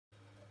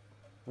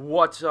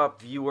What's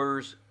up,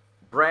 viewers?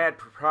 Brad,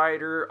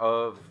 proprietor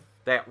of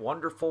that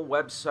wonderful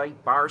website,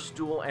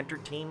 Barstool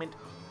Entertainment,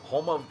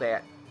 home of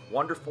that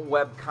wonderful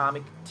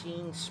webcomic,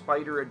 Teen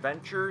Spider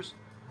Adventures,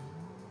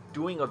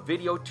 doing a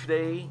video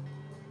today.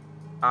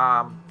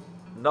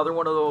 Another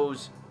one of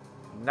those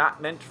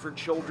not meant for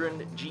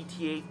children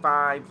GTA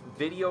 5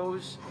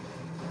 videos.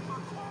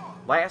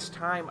 Last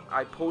time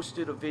I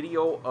posted a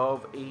video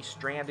of a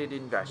stranded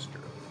investor.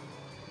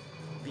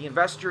 The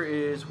investor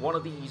is one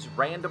of these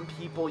random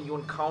people you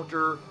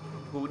encounter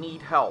who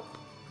need help.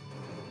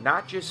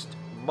 Not just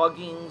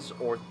muggings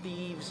or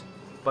thieves,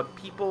 but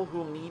people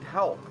who need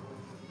help.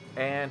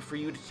 And for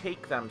you to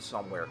take them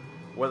somewhere.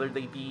 Whether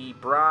they be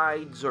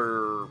brides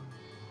or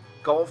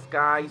golf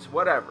guys,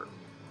 whatever.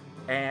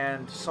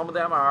 And some of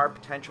them are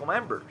potential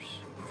members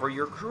for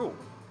your crew.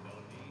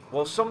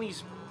 Well, some of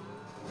these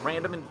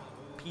random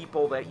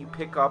people that you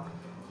pick up,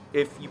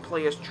 if you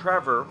play as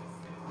Trevor,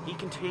 he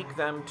can take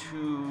them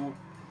to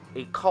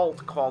a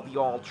cult called the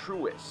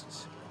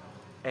Altruists.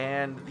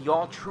 And the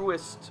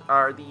Altruists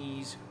are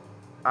these,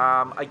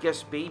 I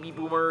guess, baby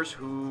boomers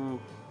who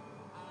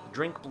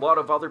drink blood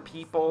of other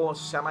people,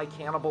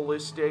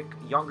 semi-cannibalistic,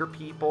 younger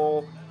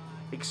people,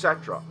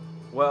 etc.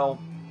 Well,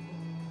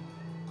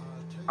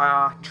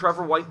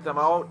 Trevor wiped them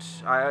out.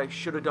 I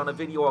should have done a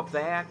video of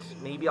that.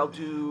 Maybe I'll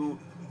do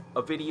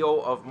a video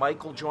of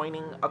Michael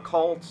joining a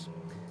cult.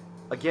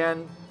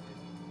 Again,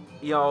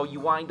 you know,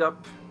 you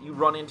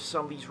run into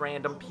some of these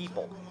random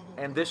people.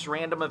 And this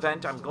random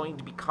event I'm going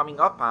to be coming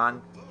up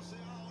on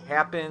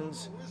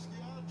happens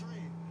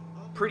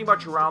pretty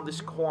much around this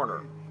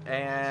corner.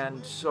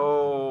 And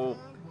so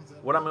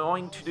what I'm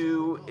going to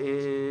do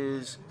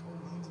is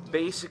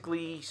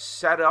basically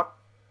set up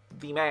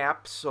the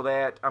map so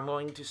that I'm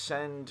going to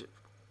send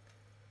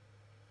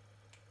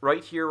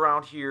right here,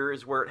 around here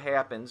is where it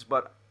happens.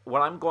 But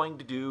what I'm going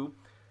to do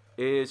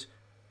is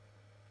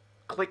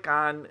click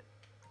on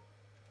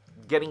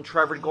getting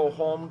Trevor to go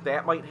home.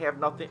 That might have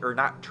nothing, or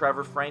not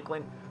Trevor,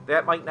 Franklin.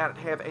 That might not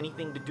have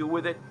anything to do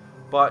with it,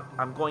 but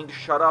I'm going to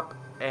shut up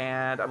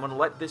and I'm going to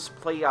let this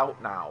play out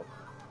now.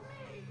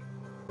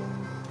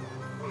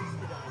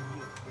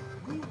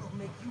 We will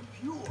make you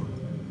pure.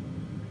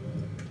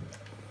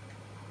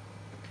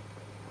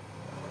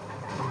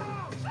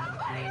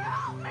 Somebody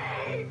help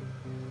me!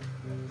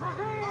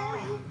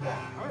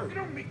 You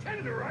don't be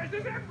tenderized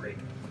as every.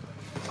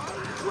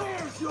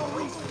 Where's your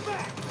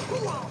respect?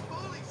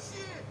 Holy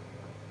shit!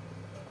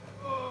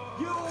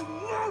 You'll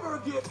never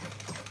get.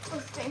 Oh,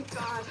 thank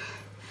God.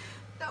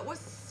 That was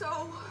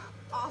so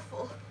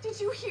awful. Did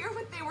you hear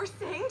what they were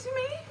saying to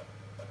me?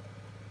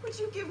 Would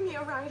you give me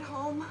a ride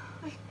home?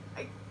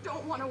 I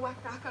don't want to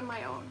walk back on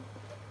my own.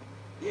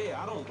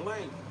 Yeah, I don't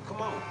blame you.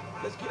 Come on,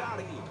 let's get out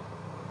of here.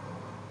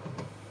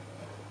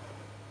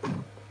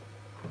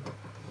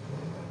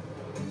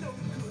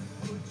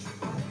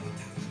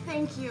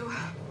 Thank you.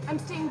 I'm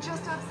staying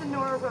just off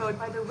Sonora Road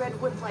by the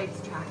Redwood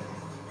Lights track.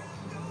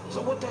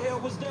 So what the hell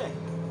was that?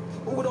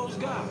 Who were those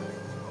guys?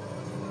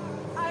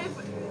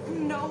 I've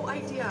no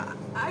idea.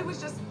 I was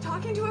just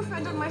talking to a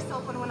friend on my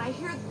cell phone when I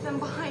hear them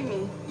behind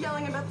me,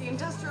 yelling about the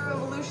Industrial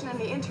Revolution and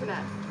the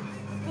internet.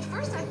 At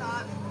first I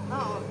thought,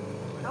 oh,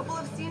 a couple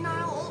of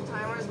senile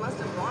old-timers must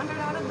have wandered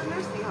out of the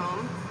nursing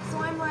home. So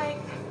I'm like,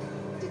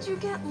 did you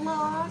get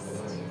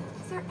lost?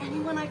 Is there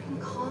anyone I can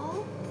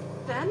call?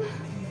 Then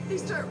they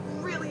start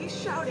really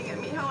shouting at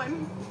me how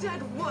I'm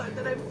dead wood,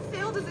 that I've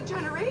failed as a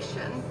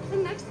generation.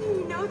 And next thing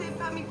you know, they've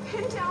got me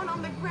pinned down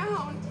on the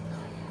ground.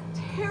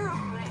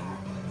 Terrifying.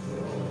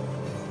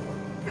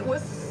 It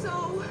was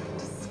so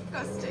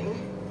disgusting.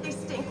 They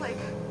stink like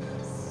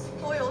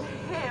spoiled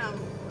ham,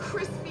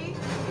 crispy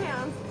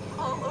hands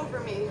all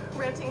over me,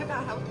 ranting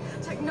about how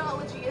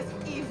technology is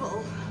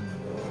evil.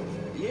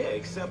 Yeah,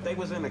 except they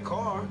was in the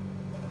car.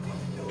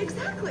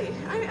 Exactly.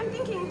 I'm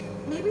thinking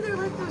maybe they're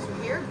like those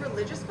weird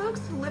religious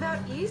folks who live out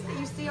east that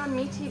you see on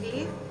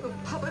MeTV, who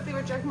publicly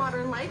reject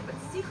modern life but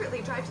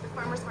secretly drive to the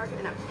farmer's market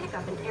in a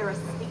pickup and air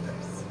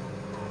sneakers.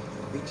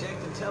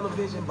 Rejecting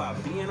television by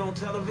being on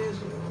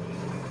television?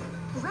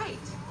 Right.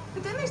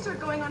 But then they start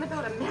going on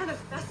about a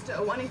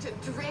manifesto wanting to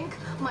drink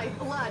my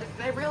blood,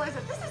 and I realize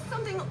that this is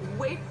something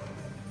way...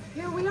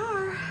 Here we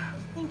are.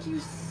 Thank you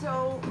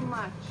so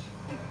much.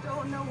 I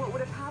don't know what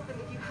would have happened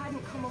if you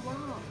hadn't come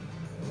along.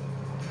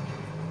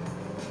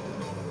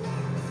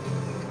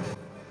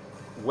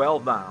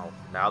 Well,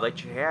 now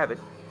that you have it,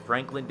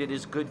 Franklin did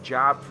his good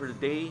job for the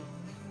day.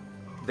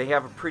 They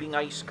have a pretty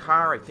nice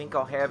car. I think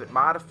I'll have it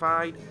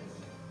modified.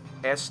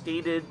 As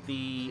stated,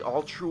 the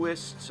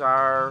Altruists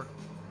are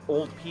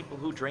old people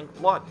who drink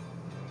blood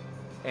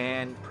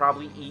and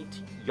probably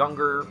eat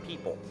younger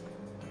people.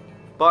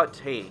 But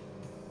hey,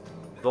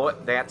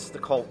 that's the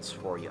cults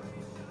for you.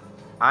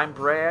 I'm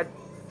Brad,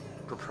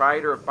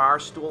 proprietor of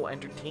Barstool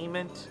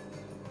Entertainment.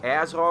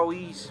 As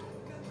always,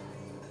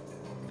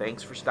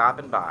 thanks for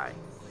stopping by.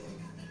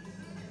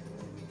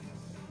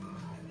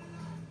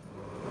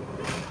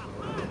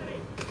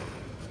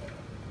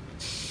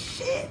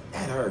 Shit,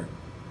 that hurt.